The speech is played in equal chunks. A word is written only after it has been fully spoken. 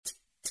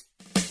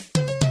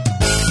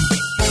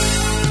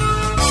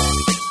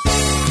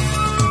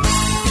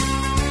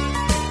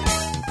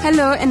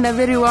Hello and a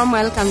very warm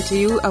welcome to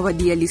you, our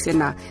dear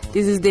listener.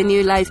 This is the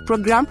New Life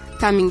program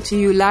coming to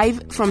you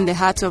live from the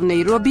heart of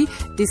Nairobi.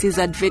 This is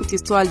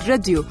Adventist World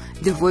Radio,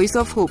 the voice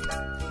of hope.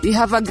 We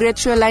have a great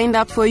show lined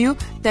up for you.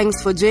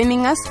 Thanks for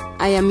joining us.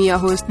 I am your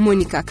host,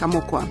 Monica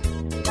Kamokwa.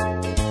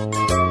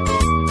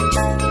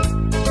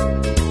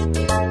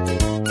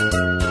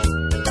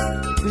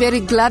 Very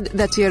glad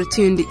that you are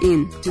tuned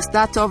in. To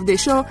start off the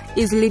show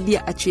is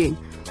Lydia Achieng,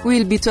 who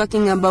will be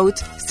talking about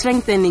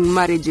strengthening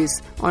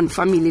marriages on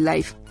family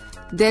life.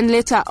 Then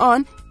later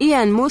on,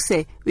 Ian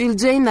Mose will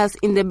join us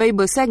in the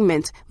Bible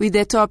segment with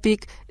the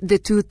topic, The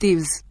Two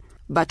Thieves.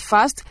 But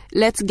first,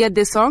 let's get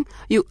the song,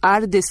 You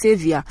Are the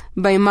Savior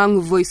by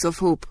Mangu Voice of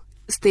Hope.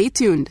 Stay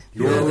tuned.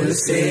 You're the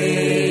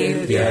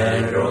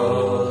Savior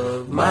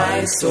of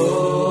my soul,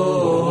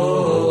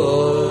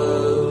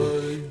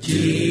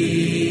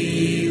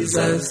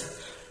 Jesus,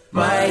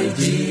 my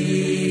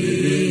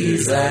Jesus.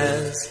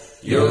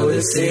 You're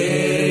the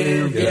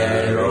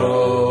Savior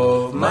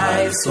of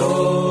my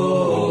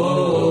soul.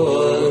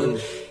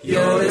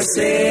 You're the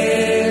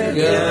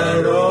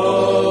Savior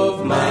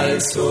of my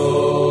soul.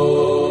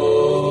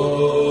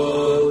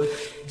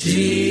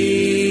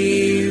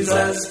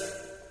 Jesus,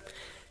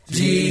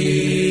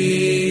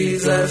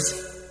 Jesus,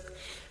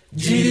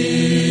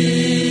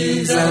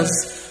 Jesus,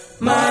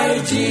 my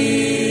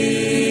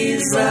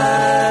Jesus.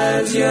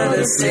 You're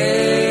the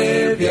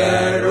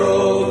Savior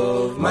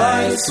of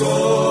my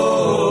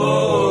soul.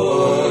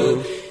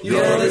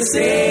 You're the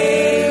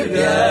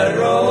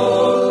Savior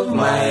of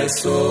my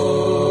soul.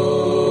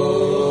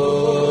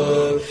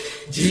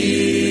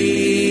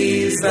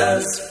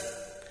 Jesus,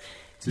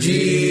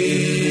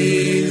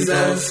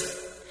 Jesus,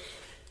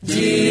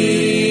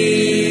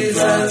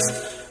 Jesus,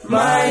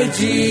 my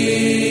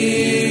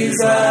Jesus.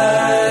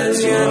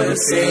 You're the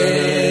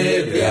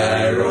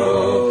Savior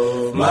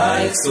of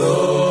my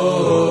soul.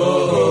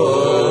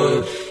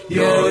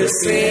 You're the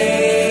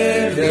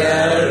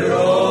Savior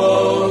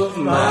of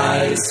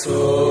my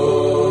soul.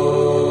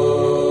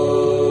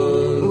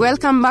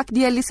 Welcome back,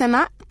 dear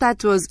listener.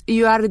 That was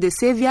You Are the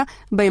Savior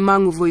by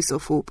Mangu Voice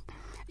of Hope.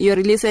 You're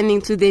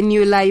listening to the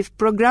New Life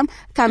program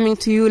coming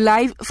to you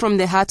live from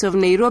the heart of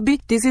Nairobi.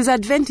 This is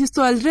Adventist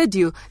World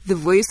Radio, the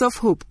voice of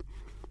hope.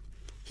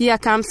 Here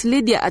comes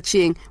Lydia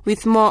Achieng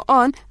with more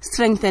on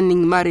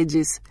strengthening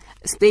marriages.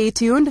 Stay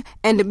tuned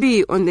and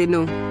be on the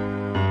know.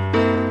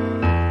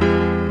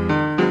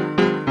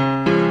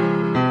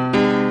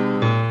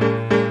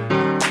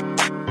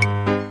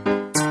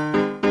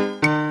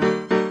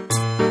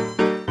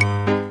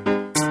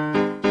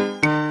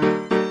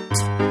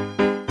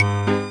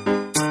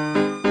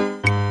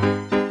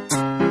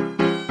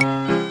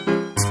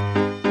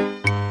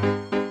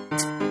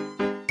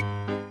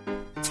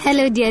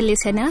 Hello, dear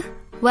listener.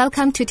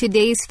 Welcome to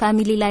today's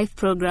Family Life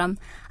program.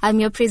 I'm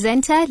your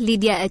presenter,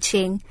 Lydia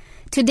Achieng.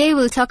 Today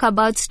we'll talk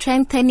about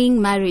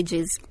strengthening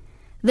marriages.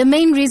 The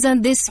main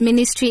reason this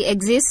ministry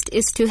exists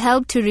is to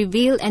help to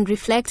reveal and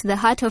reflect the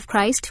heart of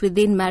Christ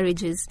within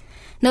marriages.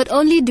 Not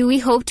only do we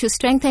hope to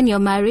strengthen your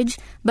marriage,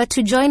 but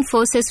to join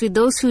forces with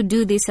those who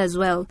do this as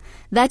well.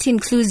 That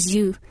includes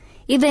you.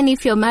 Even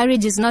if your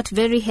marriage is not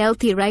very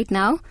healthy right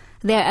now,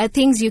 there are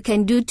things you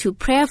can do to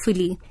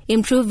prayerfully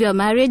improve your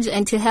marriage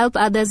and to help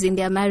others in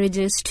their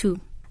marriages too.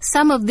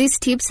 Some of these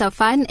tips are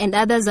fun and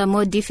others are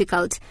more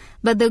difficult,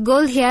 but the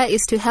goal here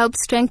is to help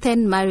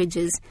strengthen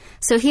marriages.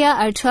 So here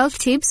are 12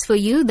 tips for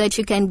you that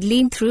you can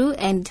glean through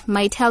and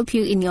might help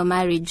you in your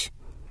marriage.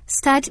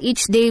 Start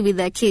each day with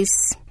a kiss.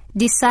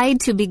 Decide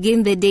to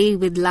begin the day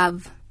with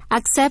love.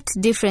 Accept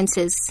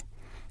differences.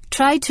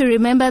 Try to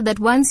remember that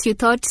once you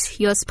thought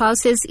your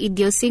spouse's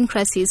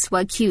idiosyncrasies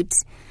were cute,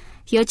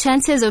 your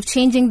chances of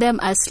changing them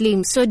are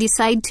slim, so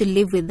decide to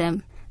live with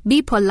them.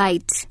 Be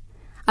polite.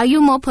 Are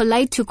you more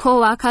polite to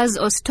co-workers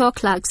or store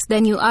clerks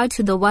than you are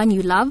to the one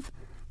you love?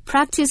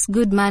 Practice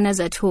good manners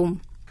at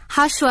home.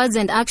 Harsh words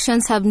and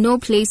actions have no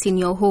place in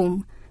your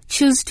home.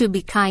 Choose to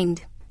be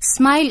kind.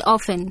 Smile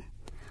often.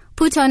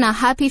 Put on a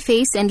happy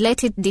face and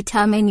let it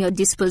determine your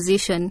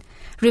disposition.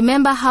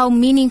 Remember how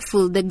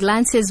meaningful the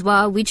glances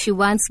were which you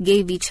once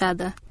gave each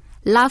other.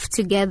 Laugh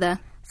together.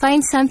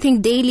 Find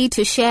something daily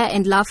to share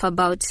and laugh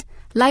about.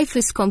 Life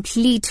is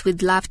complete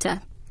with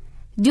laughter.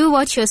 Do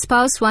what your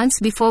spouse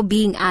wants before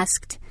being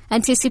asked.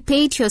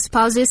 Anticipate your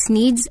spouse's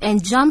needs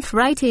and jump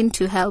right in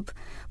to help.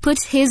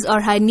 Put his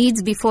or her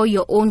needs before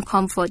your own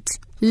comfort.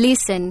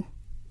 Listen.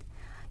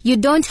 You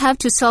don't have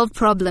to solve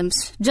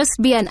problems. Just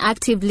be an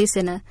active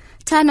listener.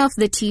 Turn off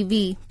the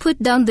TV,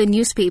 put down the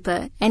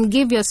newspaper, and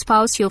give your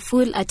spouse your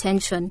full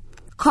attention.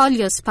 Call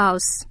your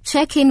spouse.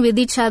 Check in with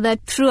each other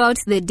throughout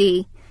the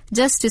day,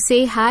 just to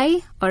say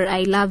hi or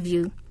I love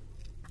you.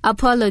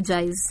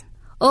 Apologize.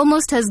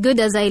 Almost as good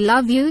as I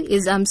love you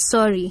is I'm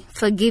sorry,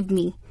 forgive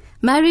me.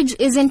 Marriage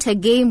isn't a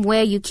game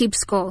where you keep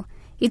score.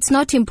 It's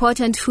not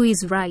important who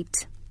is right.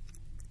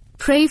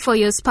 Pray for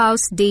your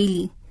spouse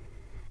daily.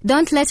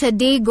 Don't let a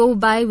day go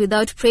by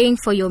without praying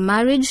for your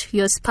marriage,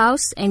 your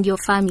spouse, and your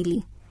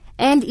family.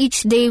 End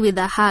each day with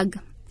a hug.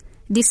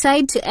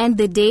 Decide to end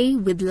the day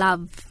with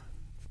love.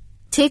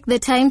 Take the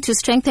time to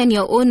strengthen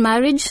your own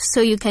marriage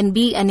so you can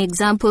be an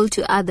example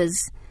to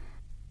others.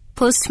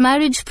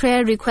 Post-marriage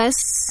prayer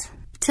requests.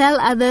 Tell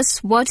others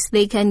what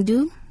they can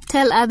do.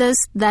 Tell others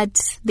that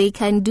they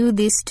can do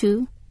this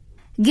too.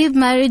 Give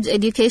marriage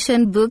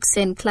education books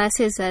and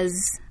classes as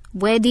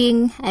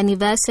wedding,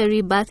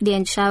 anniversary, birthday,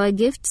 and shower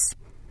gifts.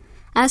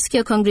 Ask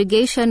your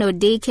congregation or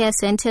daycare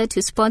center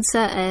to sponsor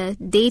a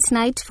date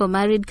night for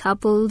married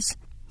couples.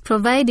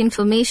 Provide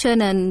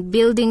information on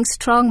building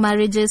strong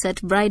marriages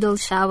at bridal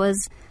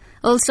showers.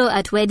 Also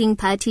at wedding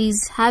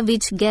parties, have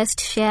each guest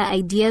share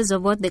ideas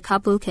of what the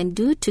couple can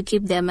do to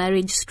keep their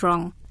marriage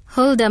strong.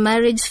 Hold a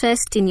marriage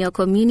fest in your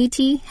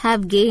community.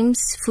 Have games,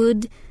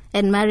 food,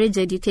 and marriage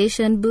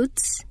education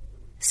booths.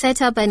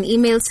 Set up an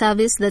email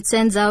service that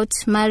sends out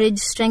marriage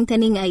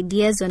strengthening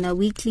ideas on a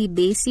weekly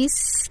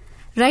basis.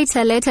 Write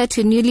a letter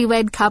to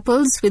newlywed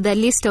couples with a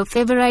list of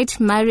favorite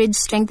marriage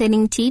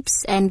strengthening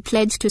tips and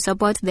pledge to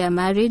support their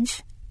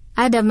marriage.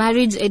 Add a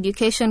marriage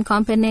education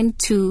component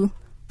to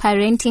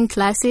parenting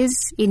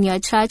classes in your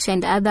church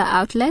and other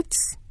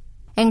outlets.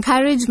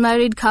 Encourage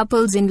married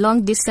couples in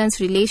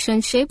long-distance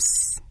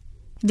relationships.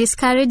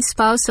 Discourage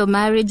spouse or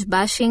marriage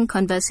bashing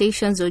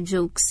conversations or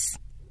jokes.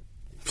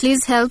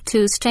 Please help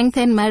to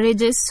strengthen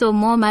marriages so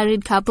more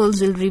married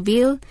couples will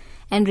reveal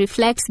and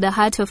reflect the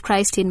heart of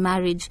Christ in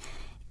marriage.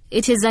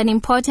 It is an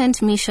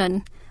important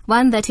mission,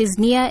 one that is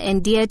near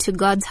and dear to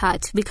God's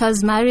heart,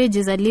 because marriage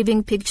is a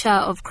living picture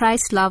of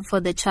Christ's love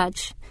for the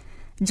church.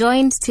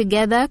 Joined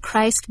together,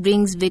 Christ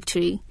brings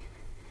victory.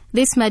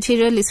 This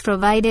material is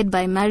provided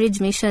by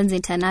Marriage Missions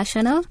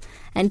International.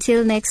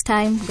 Until next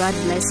time, God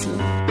bless you.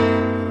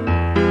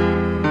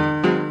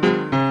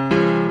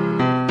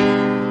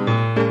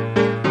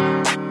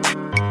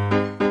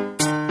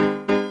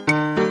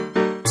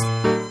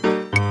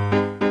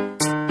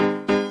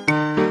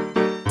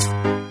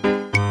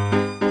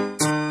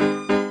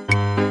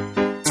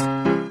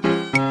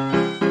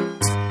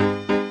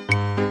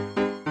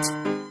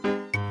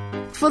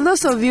 For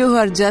those of you who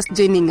are just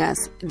joining us,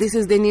 this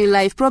is the New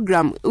Life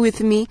program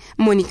with me,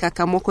 Monica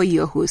Kamoko,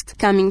 your host,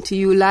 coming to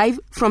you live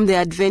from the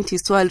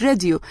Adventist World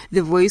Radio,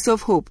 the voice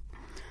of hope.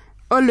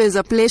 Always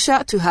a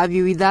pleasure to have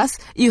you with us.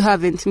 You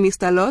haven't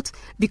missed a lot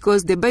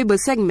because the Bible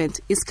segment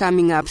is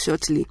coming up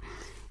shortly.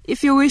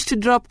 If you wish to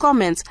drop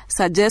comments,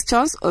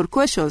 suggestions, or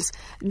questions,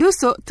 do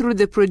so through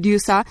the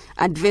producer,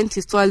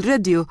 Adventist World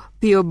Radio,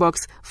 PO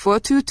Box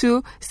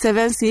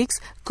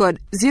 42276, code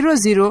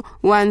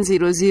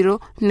 00100,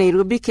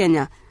 Nairobi,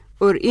 Kenya,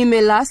 or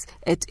email us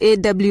at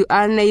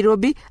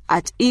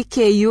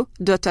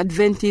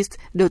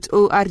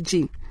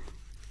awrnairobi@eku.adventist.org.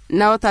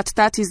 Now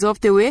that is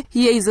off the way,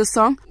 here is a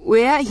song,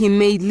 Where He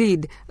May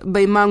Lead,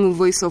 by Mangu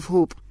Voice of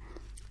Hope.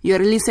 You are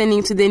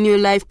listening to the New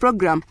Life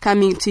program,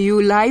 coming to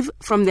you live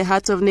from the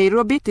heart of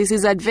Nairobi. This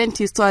is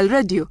Adventist World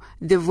Radio,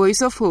 the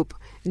voice of hope.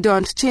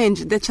 Don't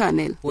change the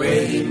channel.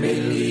 Where He may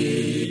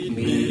lead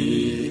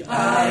me,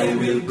 I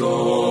will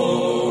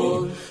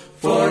go,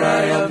 for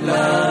I have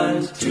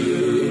learned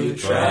to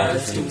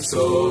trust Him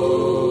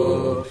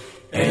so.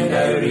 And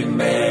I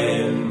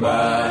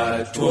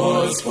remember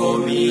 'twas for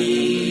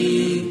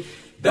me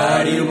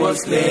that He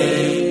was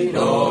laid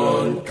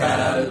on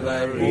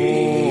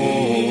Calvary.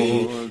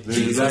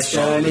 Jesus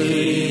shall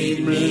lead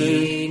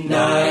me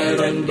night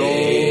and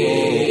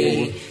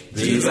day.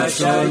 Jesus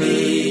shall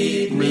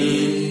lead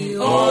me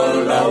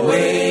all the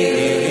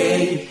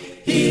way.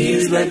 He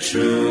is the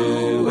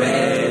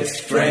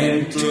truest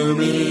friend to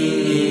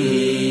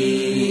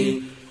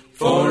me.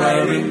 For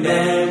I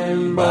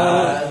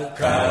remember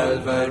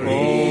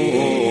Calvary.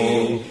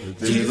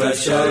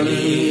 Jesus shall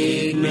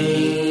lead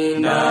me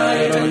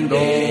night and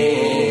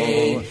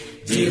day.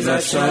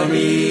 Jesus shall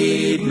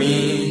lead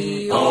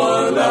me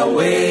all the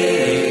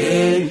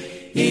way.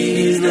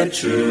 He is the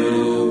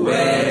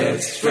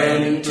truest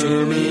friend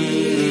to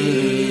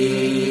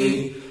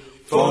me.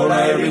 For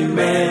I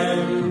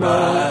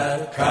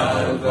remember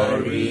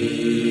Calvary.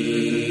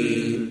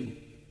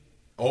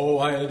 Oh,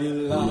 I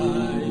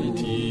delight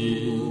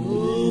in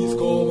His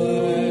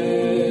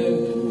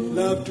command,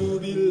 love to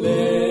be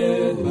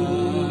led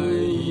by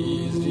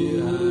His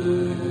dear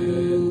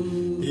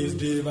hand. His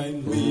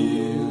divine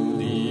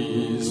will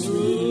is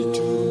sweet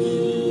to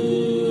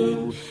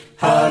me.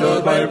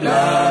 Hallowed by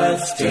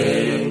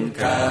blood-stained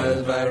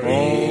Calvary,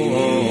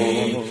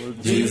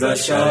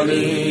 Jesus shall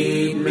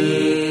lead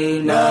me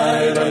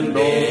night and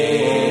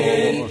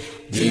day.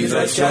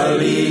 Jesus shall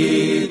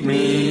lead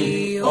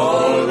me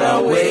all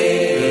the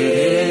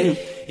way.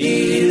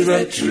 He is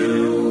the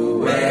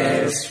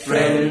truest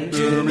friend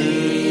to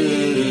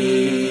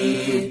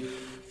me.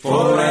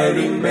 For I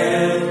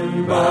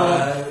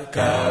remember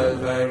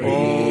Calvary.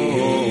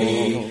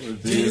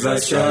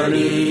 Jesus shall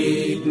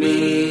lead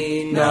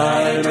me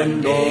night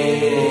and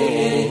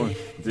day.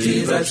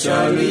 Jesus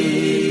shall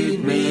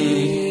lead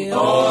me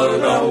all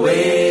the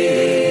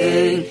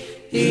way.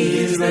 He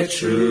is the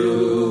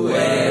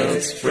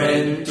truest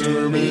friend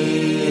to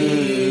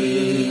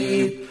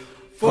me.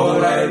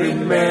 For I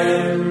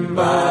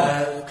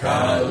remember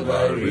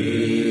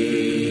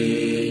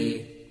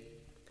Calvary.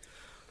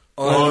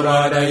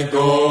 Onward I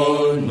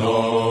go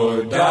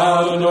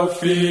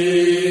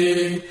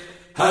feet,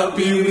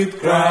 happy with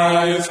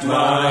Christ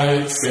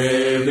my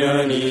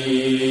Savior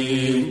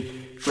near,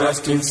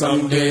 trusting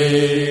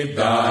someday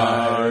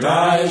that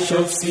I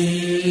shall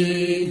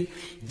see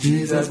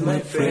Jesus my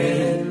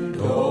friend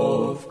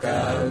of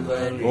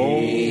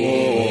Calvary.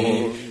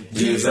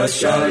 Jesus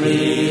shall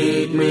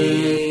lead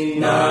me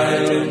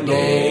night and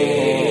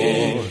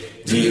day,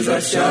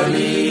 Jesus shall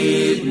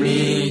lead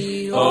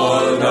me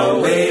all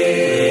the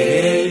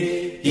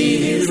way.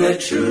 He is the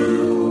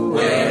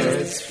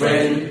truest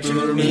friend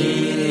to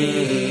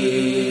me,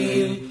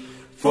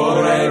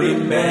 for I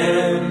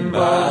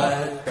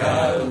remember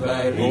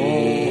Calvary.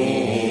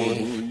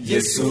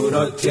 Yesu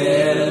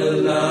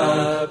rotela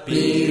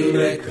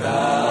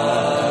pireka,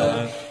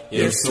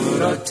 Yesu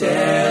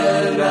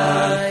rotela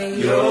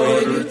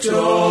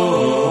yoruto,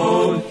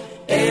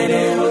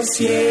 ene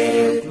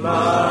osiet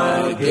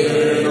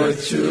magero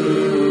chu,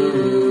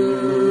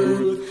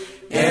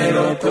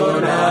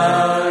 erotona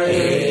e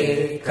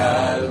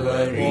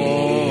Calvary.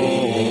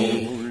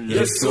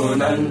 Yesu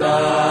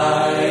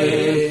nandae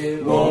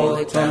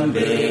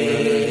wotambe,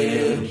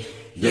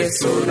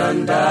 Yesu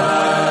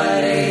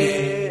nandae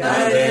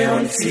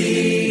areonsi,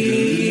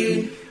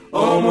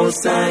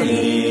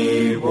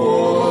 omosai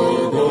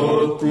bogo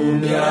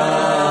kumya,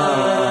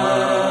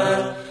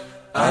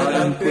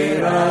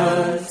 alampera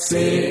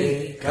se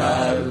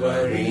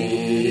Calvary.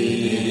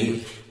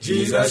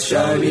 Jesus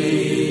shall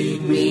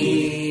lead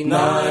me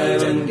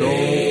night and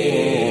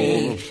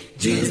day,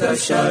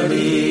 Jesus shall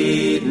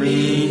lead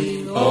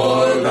me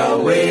all the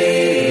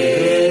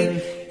way.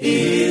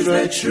 He is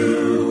the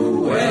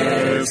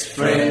truest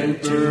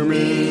friend to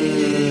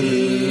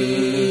me,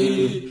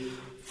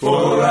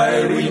 for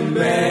I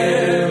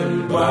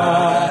remember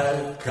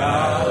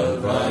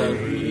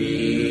Calvary.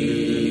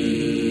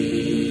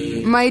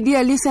 My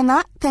dear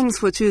listener, thanks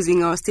for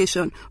choosing our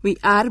station. We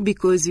are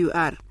because you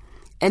are.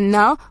 And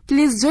now,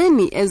 please join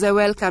me as I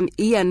welcome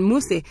Ian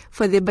Muse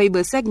for the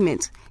Bible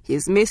segment.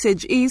 His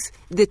message is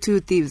The Two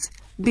Thieves.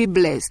 Be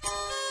blessed.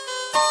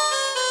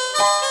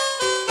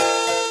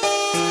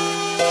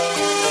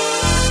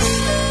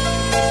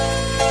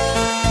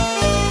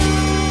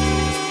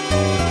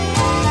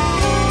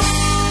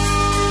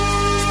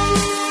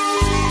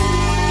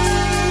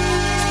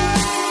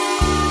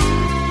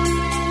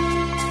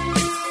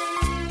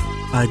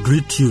 I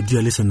greet you,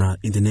 dear listener,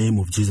 in the name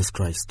of Jesus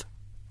Christ.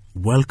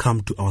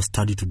 Welcome to our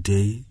study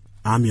today.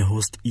 I'm your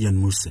host,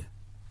 Ian Muse.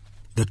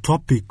 The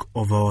topic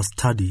of our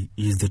study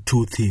is the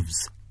two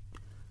thieves.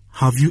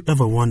 Have you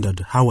ever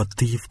wondered how a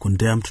thief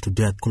condemned to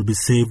death could be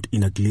saved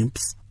in a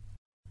glimpse?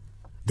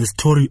 The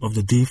story of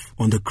the thief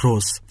on the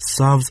cross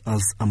serves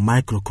as a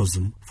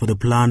microcosm for the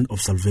plan of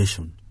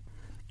salvation.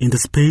 In the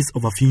space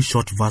of a few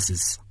short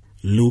verses,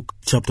 Luke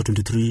chapter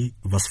 23,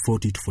 verse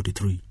 40 to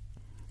 43,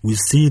 we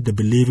see the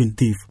believing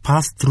thief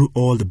pass through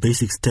all the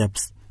basic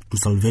steps to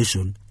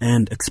salvation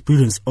and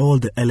experience all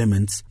the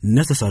elements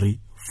necessary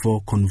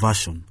for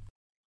conversion.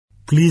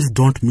 Please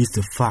don't miss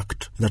the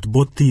fact that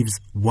both thieves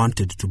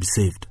wanted to be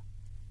saved.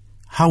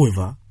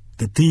 However,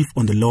 the thief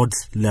on the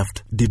Lord's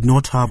left did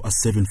not have a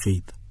saving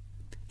faith.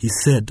 He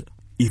said,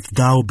 "If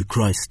thou be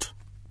Christ."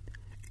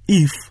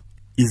 If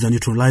is a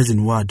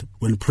neutralizing word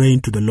when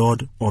praying to the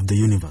Lord of the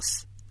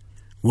universe.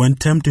 When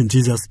tempting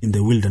Jesus in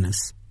the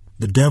wilderness,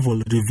 the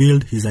devil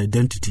revealed his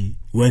identity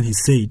when he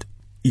said,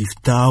 "If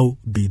thou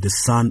be the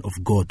Son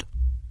of God."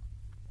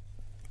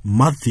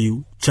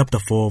 Matthew chapter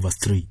 4 verse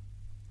 3.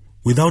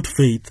 Without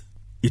faith,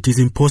 it is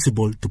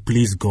impossible to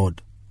please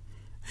God.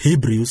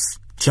 Hebrews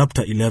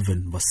chapter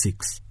 11 verse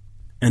 6.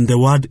 And the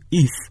word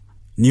 "if"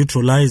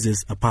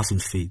 neutralizes a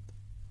person's faith.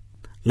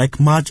 Like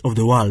much of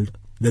the world,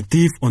 the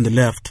thief on the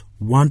left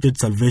wanted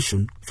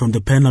salvation from the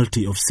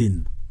penalty of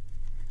sin,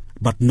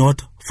 but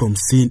not from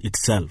sin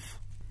itself.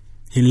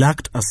 He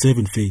lacked a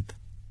saving faith.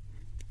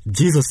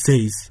 Jesus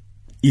says,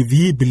 "If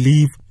ye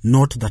believe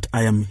not that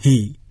I am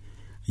he,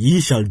 ye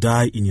shall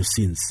die in your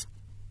sins."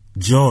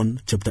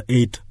 John chapter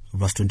 8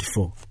 verse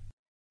 24.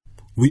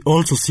 We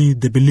also see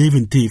the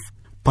believing thief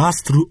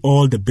pass through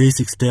all the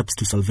basic steps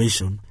to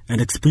salvation and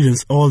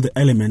experience all the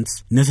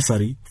elements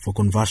necessary for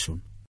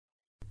conversion.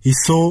 He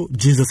saw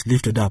Jesus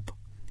lifted up.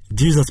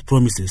 Jesus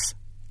promises,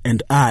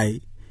 "And I,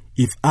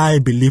 if I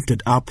be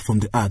lifted up from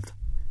the earth,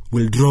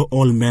 will draw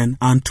all men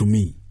unto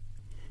me."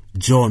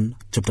 John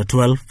chapter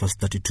 12 verse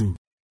 32.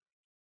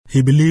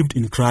 He believed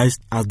in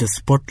Christ as the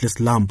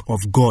spotless Lamb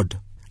of God,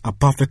 a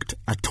perfect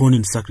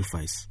atoning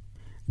sacrifice.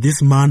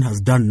 This man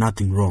has done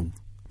nothing wrong.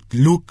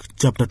 Luke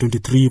chapter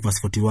 23 verse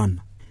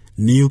 41,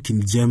 New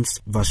King James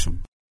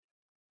Version.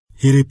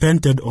 He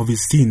repented of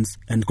his sins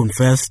and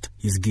confessed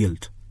his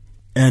guilt.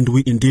 And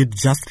we indeed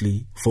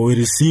justly, for we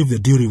receive the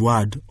due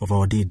reward of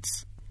our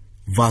deeds.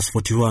 Verse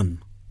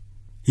 41.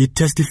 He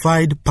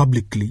testified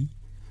publicly,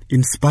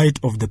 in spite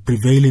of the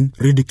prevailing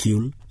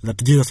ridicule,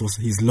 that Jesus was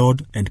his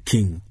Lord and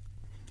King.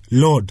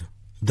 "Lord,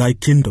 thy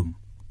kingdom."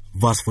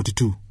 Verse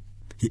 42.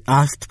 He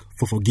asked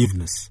for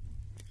forgiveness.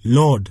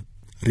 "Lord,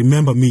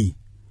 remember me."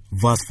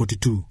 Verse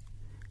 42.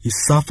 He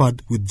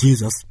suffered with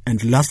Jesus,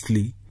 and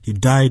lastly, he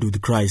died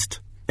with Christ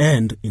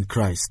and in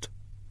Christ.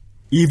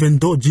 Even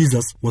though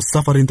Jesus was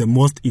suffering the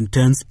most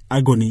intense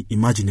agony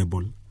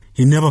imaginable,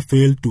 he never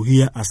failed to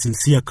hear a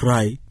sincere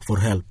cry for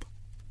help.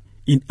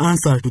 In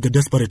answer to the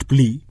desperate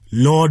plea,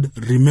 "Lord,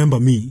 remember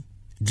me,"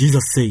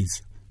 Jesus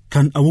says,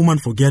 "Can a woman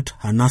forget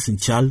her nursing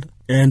child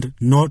and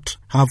not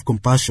have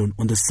compassion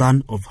on the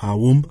son of her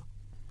womb?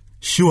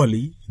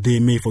 Surely they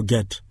may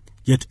forget,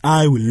 yet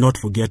I will not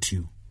forget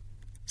you.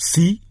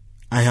 See,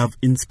 I have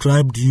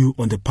inscribed you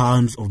on the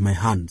palms of my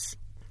hands."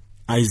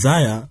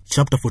 Isaiah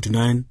chapter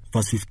 49,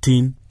 verse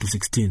 15 to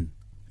 16,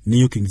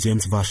 New King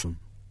James Version.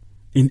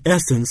 In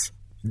essence,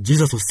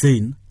 Jesus was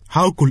saying,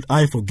 "How could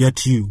I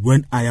forget you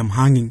when I am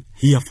hanging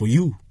here for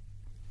you?"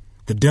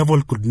 The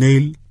devil could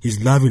nail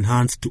his loving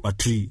hands to a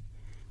tree,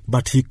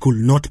 but he could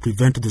not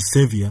prevent the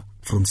Savior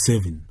from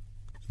saving.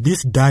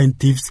 This dying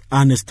thief's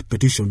earnest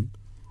petition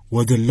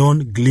was the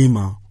lone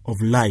glimmer of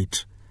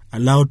light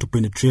allowed to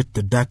penetrate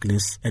the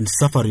darkness and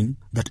suffering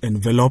that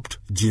enveloped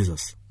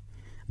Jesus.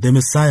 The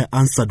Messiah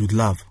answered with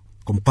love,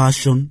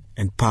 compassion,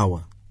 and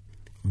power.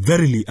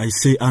 "Verily I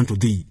say unto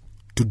thee,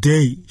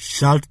 today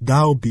shalt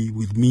thou be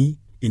with me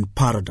in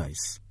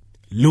paradise."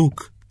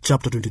 Luke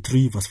chapter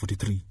 23, verse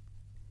 43.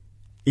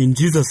 In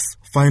Jesus'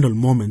 final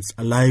moments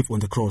alive on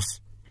the cross,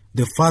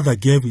 the Father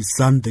gave his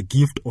Son the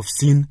gift of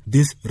seeing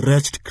this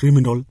wretched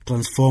criminal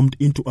transformed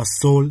into a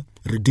soul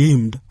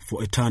redeemed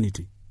for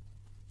eternity.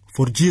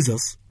 For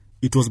Jesus,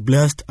 it was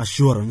blessed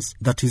assurance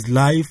that his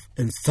life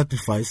and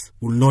sacrifice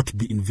will not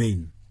be in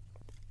vain.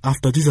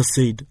 After Jesus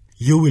said,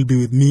 "You will be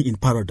with me in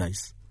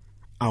paradise,"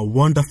 a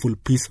wonderful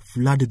peace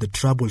flooded the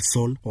troubled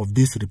soul of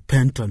this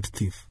repentant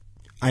thief.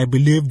 I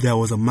believe there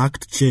was a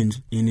marked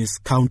change in his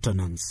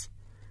countenance.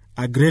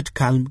 A great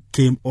calm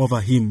came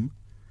over him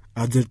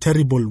as the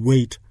terrible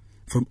weight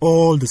from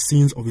all the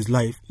sins of his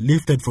life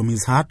lifted from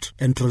his heart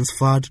and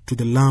transferred to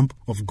the Lamb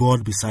of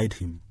God beside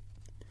him.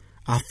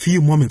 A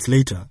few moments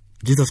later,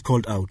 Jesus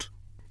called out,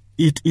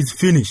 "It is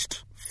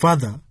finished.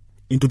 Father,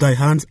 into thy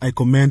hands I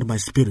commend my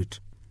spirit."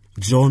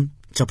 John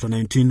chapter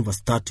 19,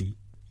 verse 30.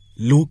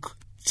 Luke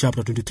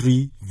chapter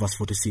 23, verse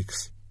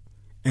 46.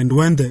 And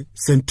when the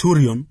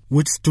centurion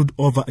which stood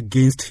over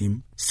against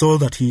him saw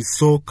that he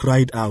so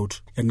cried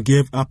out and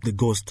gave up the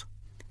ghost,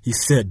 he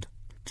said,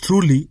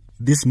 "Truly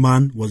this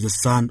man was the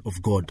Son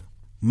of God."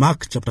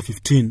 Mark chapter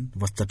 15,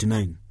 verse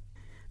 39.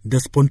 The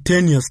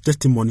spontaneous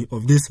testimony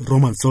of this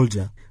Roman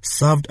soldier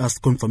served as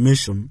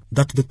confirmation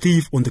that the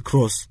thief on the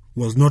cross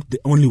was not the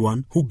only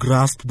one who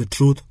grasped the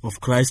truth of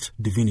Christ's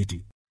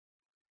divinity.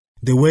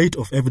 The weight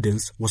of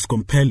evidence was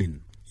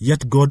compelling,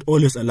 yet God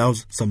always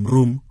allows some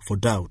room for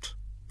doubt.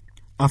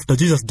 After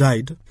Jesus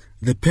died,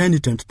 the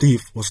penitent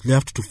thief was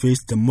left to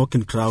face the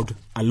mocking crowd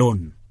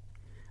alone.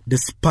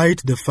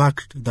 Despite the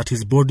fact that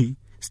his body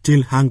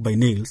still hung by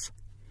nails,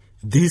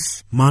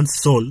 this man's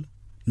soul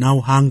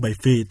now hung by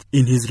faith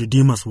in his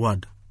Redeemer's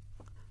word.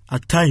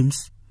 At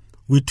times,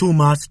 we too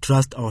much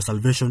trust our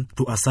salvation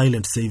to a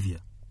silent Savior.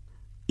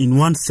 In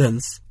one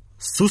sense,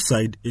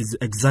 suicide is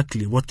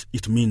exactly what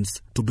it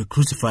means to be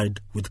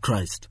crucified with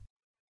Christ.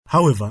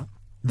 However,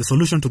 the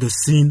solution to the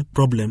sin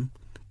problem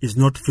is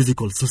not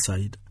physical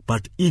suicide,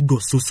 but ego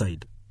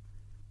suicide.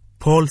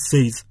 Paul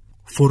says,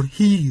 "For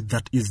he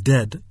that is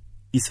dead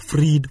is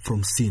freed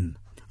from sin."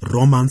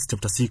 Romans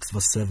chapter 6,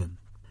 verse 7.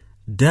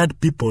 Dead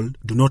people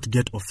do not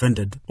get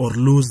offended or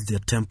lose their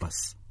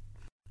tempers.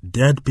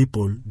 Dead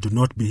people do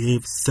not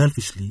behave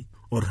selfishly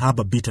or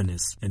harbor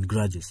bitterness and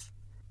grudges.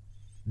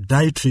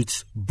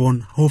 Dietrich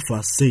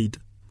Bonhoeffer said,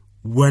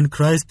 "When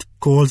Christ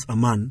calls a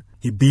man,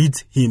 he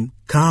bids him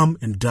come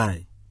and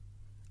die."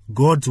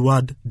 God's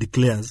word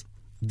declares,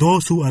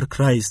 "Those who are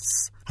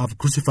Christ's have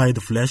crucified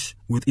the flesh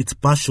with its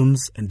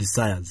passions and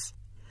desires."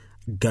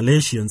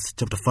 Galatians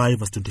chapter 5,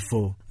 verse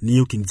 24,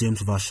 New King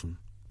James Version.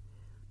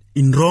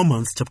 In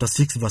Romans chapter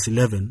 6, verse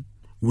 11,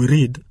 we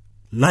read,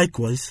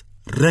 "Likewise,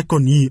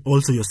 reckon ye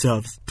also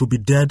yourselves to be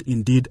dead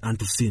indeed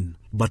unto sin,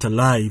 but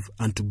alive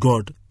unto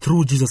God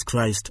through Jesus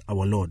Christ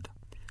our Lord."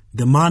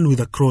 The man with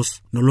the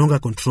cross no longer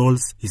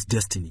controls his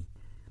destiny.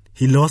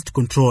 He lost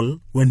control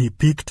when he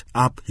picked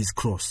up his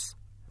cross.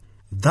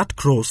 That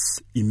cross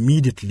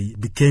immediately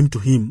became to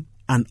him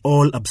an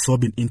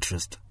all-absorbing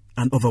interest,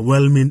 an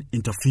overwhelming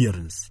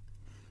interference.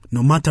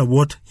 No matter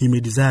what he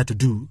may desire to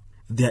do,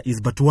 there is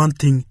but one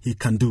thing he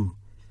can do.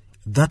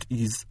 That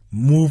is,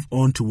 move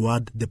on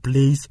toward the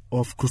place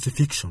of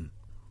crucifixion.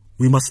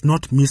 We must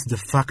not miss the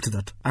fact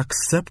that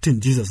accepting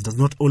Jesus does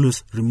not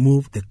always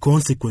remove the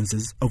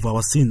consequences of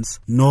our sins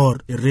nor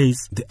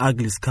erase the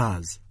ugly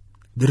scars.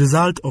 The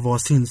result of our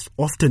sins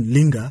often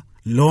linger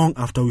long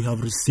after we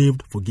have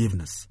received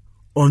forgiveness.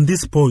 On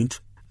this point,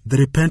 the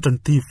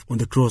repentant thief on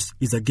the cross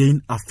is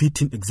again a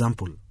fitting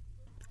example.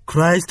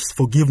 Christ's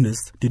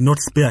forgiveness did not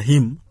spare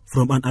him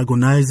from an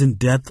agonizing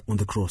death on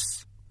the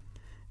cross.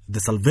 The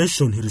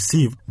salvation he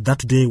received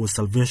that day was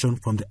salvation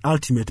from the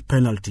ultimate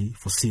penalty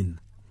for sin,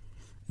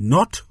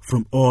 not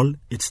from all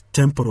its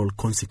temporal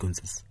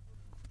consequences.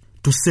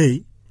 To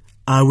say,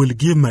 "I will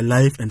give my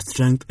life and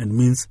strength and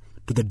means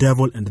to the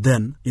devil, and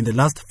then, in the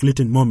last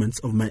fleeting moments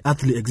of my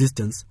earthly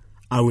existence,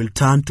 I will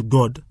turn to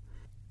God,"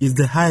 is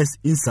the highest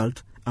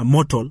insult a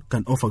mortal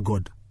can offer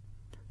God.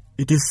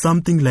 It is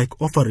something like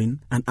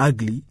offering an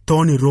ugly,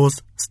 thorny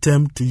rose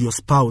stem to your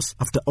spouse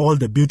after all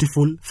the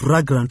beautiful,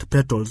 fragrant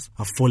petals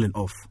have fallen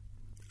off.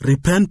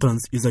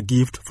 Repentance is a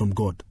gift from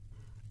God.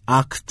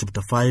 Acts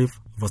chapter 5,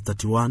 verse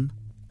 31,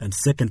 and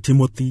 2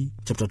 Timothy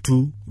chapter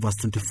 2, verse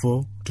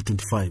 24 to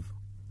 25.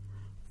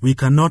 We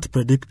cannot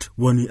predict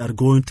when we are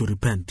going to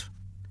repent.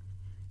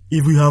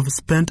 If we have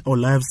spent our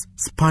lives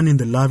spanning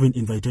the loving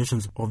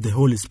invitations of the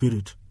Holy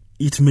Spirit,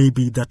 it may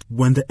be that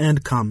when the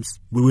end comes,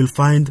 we will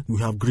find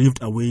we have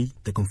grieved away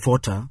the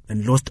Comforter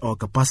and lost our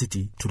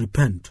capacity to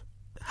repent.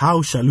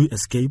 How shall we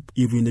escape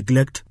if we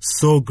neglect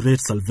so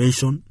great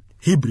salvation?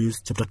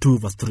 Hebrews chapter 2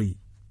 verse 3.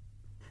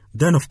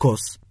 Then of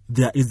course,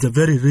 there is the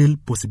very real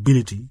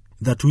possibility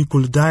that we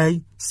could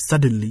die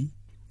suddenly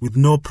with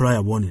no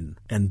prior warning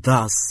and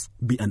thus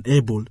be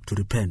unable to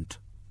repent.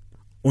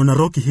 On a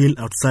rocky hill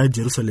outside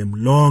Jerusalem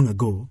long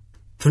ago,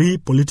 3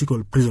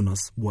 political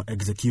prisoners were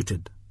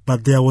executed.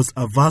 But there was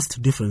a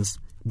vast difference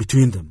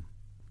between them.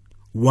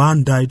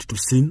 One died to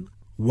sin,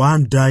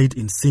 one died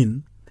in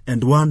sin,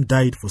 and one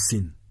died for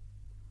sin.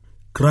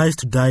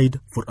 Christ died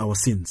for our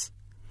sins.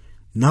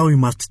 Now we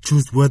must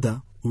choose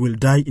whether we will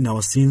die in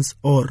our sins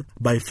or,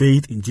 by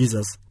faith in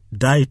Jesus,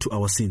 die to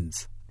our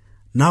sins.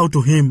 Now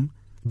to Him,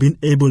 being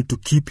able to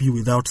keep you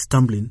without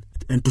stumbling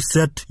and to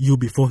set you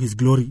before His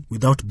glory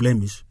without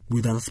blemish,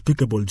 with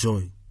unspeakable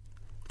joy.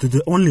 To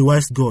the only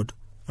wise God,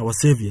 our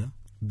Savior,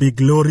 be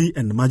glory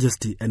and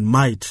majesty and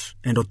might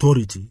and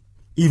authority,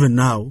 even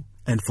now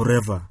and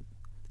forever.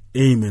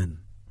 Amen.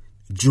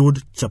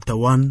 Jude chapter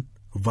 1,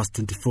 verse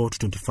 24 to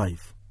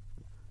 25.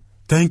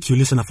 Thank you,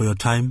 listener, for your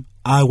time.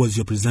 I was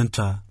your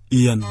presenter,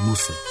 Ian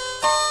Muse.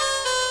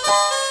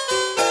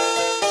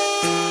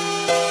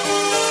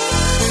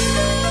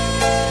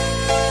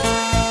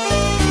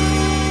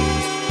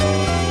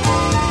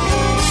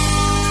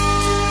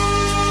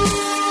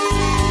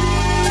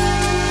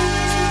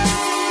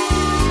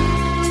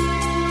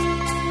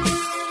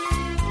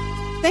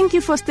 Thank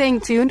you for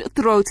staying tuned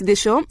throughout the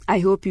show. I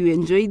hope you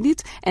enjoyed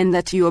it and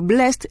that you are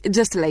blessed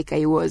just like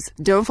I was.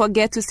 Don't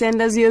forget to send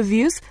us your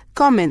views,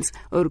 comments,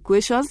 or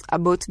questions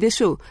about the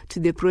show to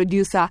the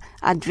producer,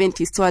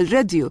 Adventist World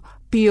Radio,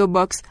 P.O.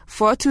 Box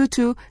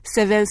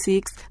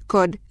 42276,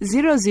 code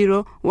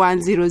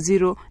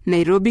 00100,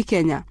 Nairobi,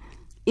 Kenya.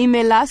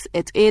 Email us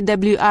at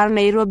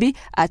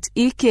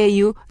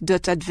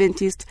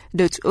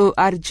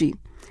awrnairobi@eku.adventist.org.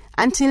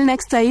 Until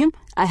next time,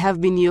 I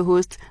have been your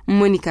host,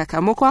 Monica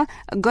Kamokwa.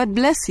 God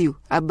bless you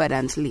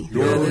abundantly.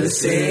 You're the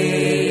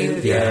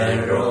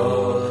Savior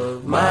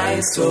of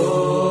my soul,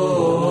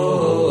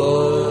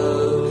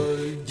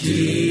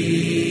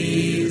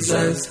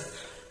 Jesus,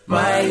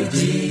 my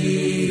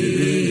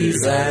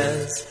Jesus.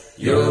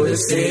 You're the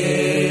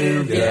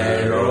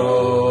Savior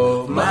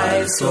of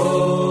my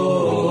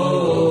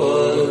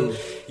soul.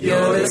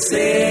 You're the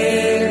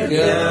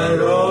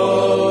Savior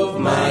of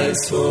my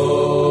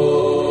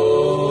soul.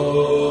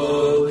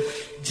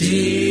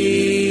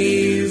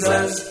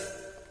 Jesus,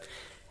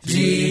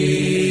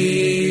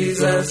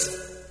 Jesus,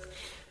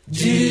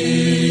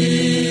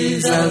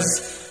 Jesus,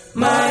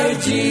 my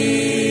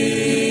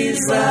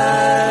Jesus,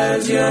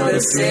 you're the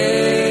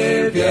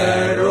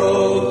Savior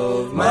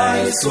of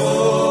my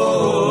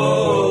soul.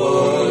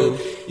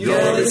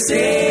 You're the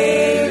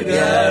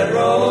Savior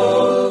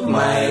of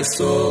my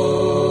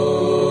soul.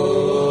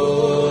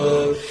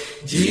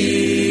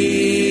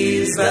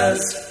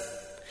 Jesus,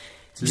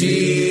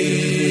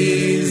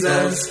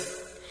 Jesus,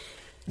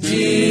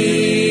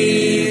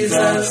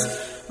 Jesus,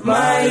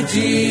 my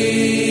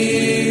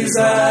Jesus,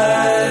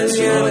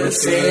 you're the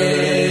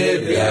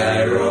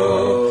Savior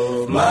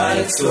of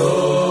my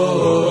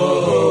soul.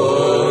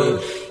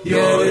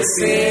 You're the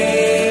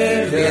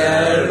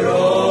Savior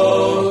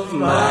of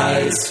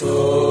my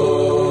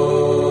soul.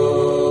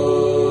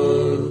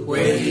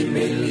 Where He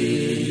may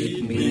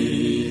lead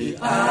me,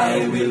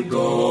 I will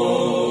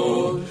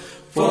go,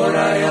 for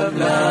I have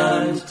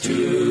learned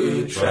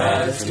to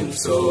trust Him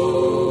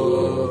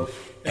so.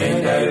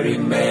 And I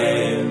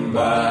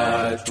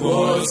remember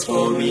 'twas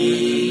for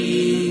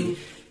me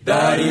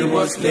that He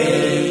was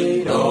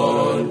laid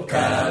on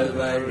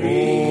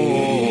Calvary.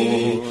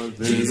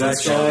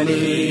 Jesus shall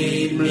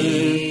lead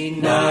me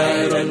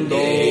night and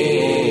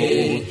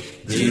day.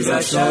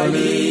 Jesus shall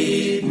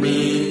lead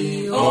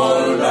me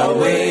all the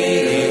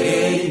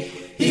way.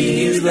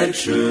 He is the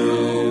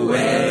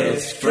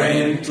truest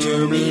friend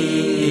to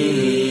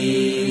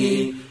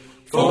me.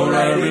 For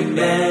I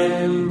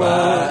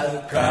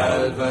remember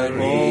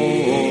Calvary.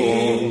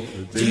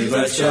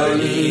 Jesus shall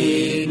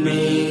lead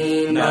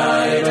me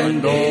night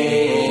and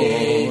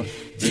day.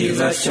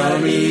 Jesus shall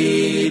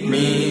lead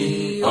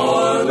me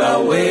all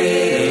the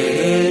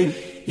way.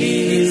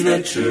 He is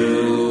the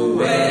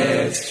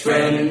truest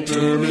friend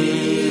to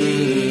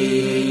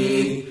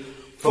me.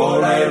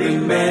 For I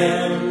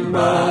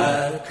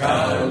remember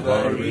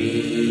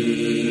Calvary.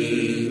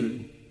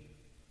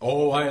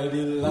 Oh, I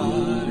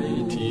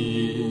delight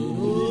in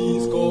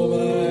His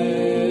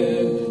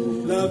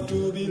command, love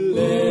to be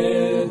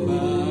led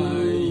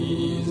by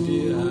His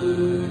dear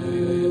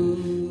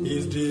hand.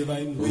 His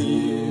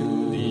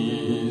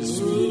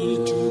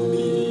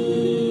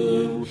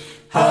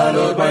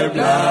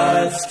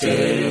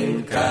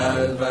blood-stained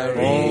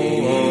Calvary.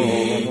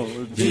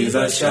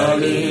 Jesus shall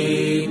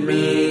lead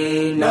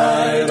me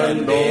night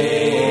and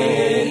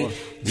day.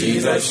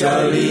 Jesus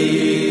shall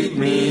lead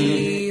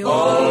me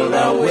all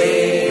the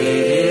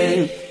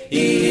way.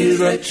 He is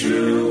the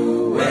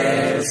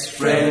truest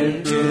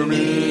friend to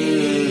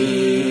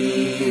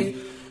me.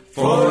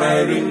 For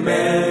I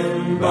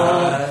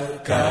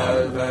remember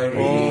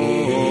Calvary.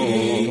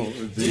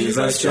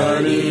 Jesus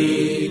shall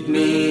lead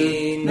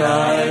me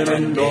night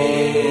and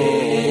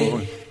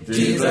day.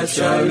 Jesus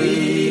shall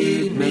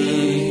lead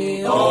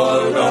me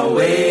all the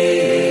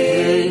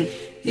way.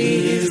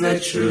 He is the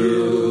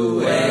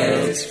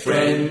truest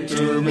friend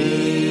to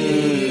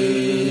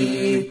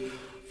me.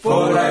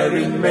 For I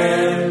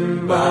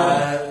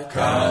remember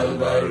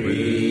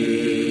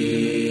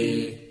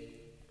Calvary.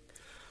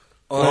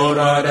 Or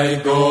that I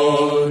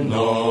go,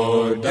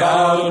 no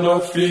doubt nor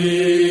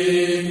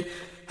fear,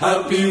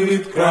 happy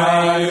with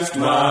Christ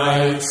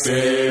my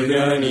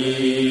Savior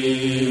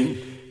near,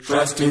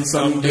 trusting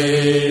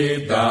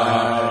someday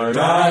that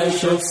I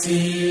shall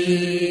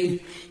see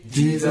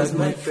Jesus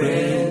my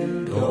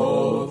friend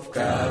of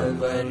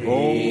Calvary.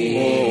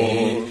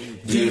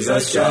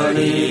 Jesus shall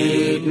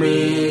lead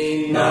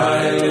me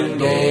night and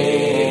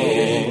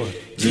day.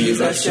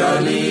 Jesus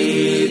shall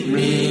lead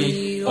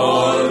me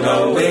all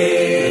the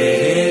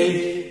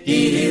way.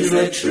 He is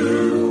the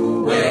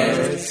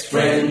truest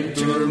friend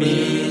to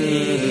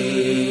me.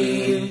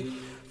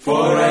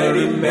 For I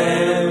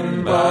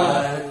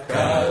remember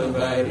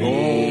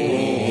Calvary.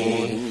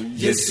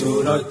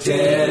 Yesu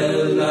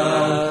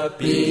notela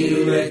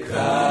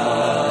pileka.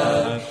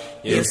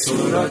 Yesu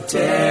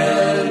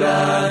notela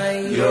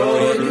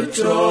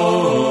yoduto.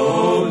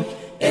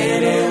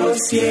 Ene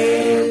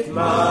osiet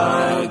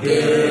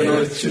mageno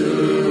chu.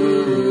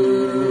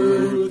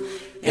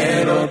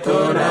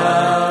 Enotona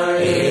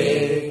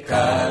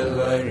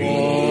Calvary.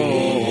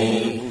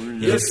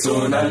 Yesu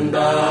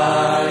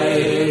nandae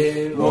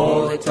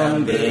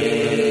motambe.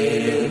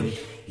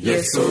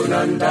 Yesu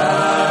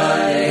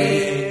nandae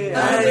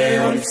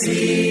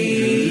areonsi.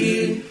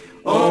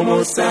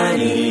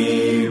 Omosani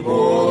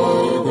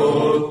bogo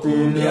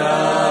kumya.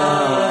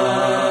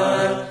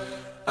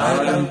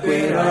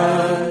 Alamquera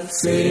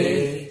se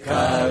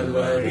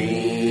Calvary.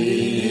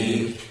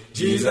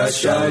 Jesus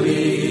shall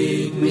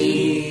lead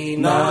me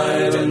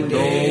night and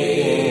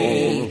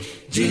day.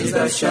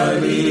 Jesus shall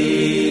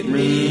lead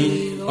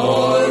me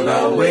all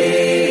the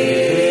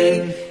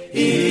way.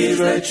 He is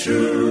the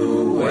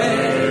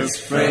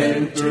truest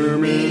friend to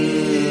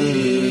me.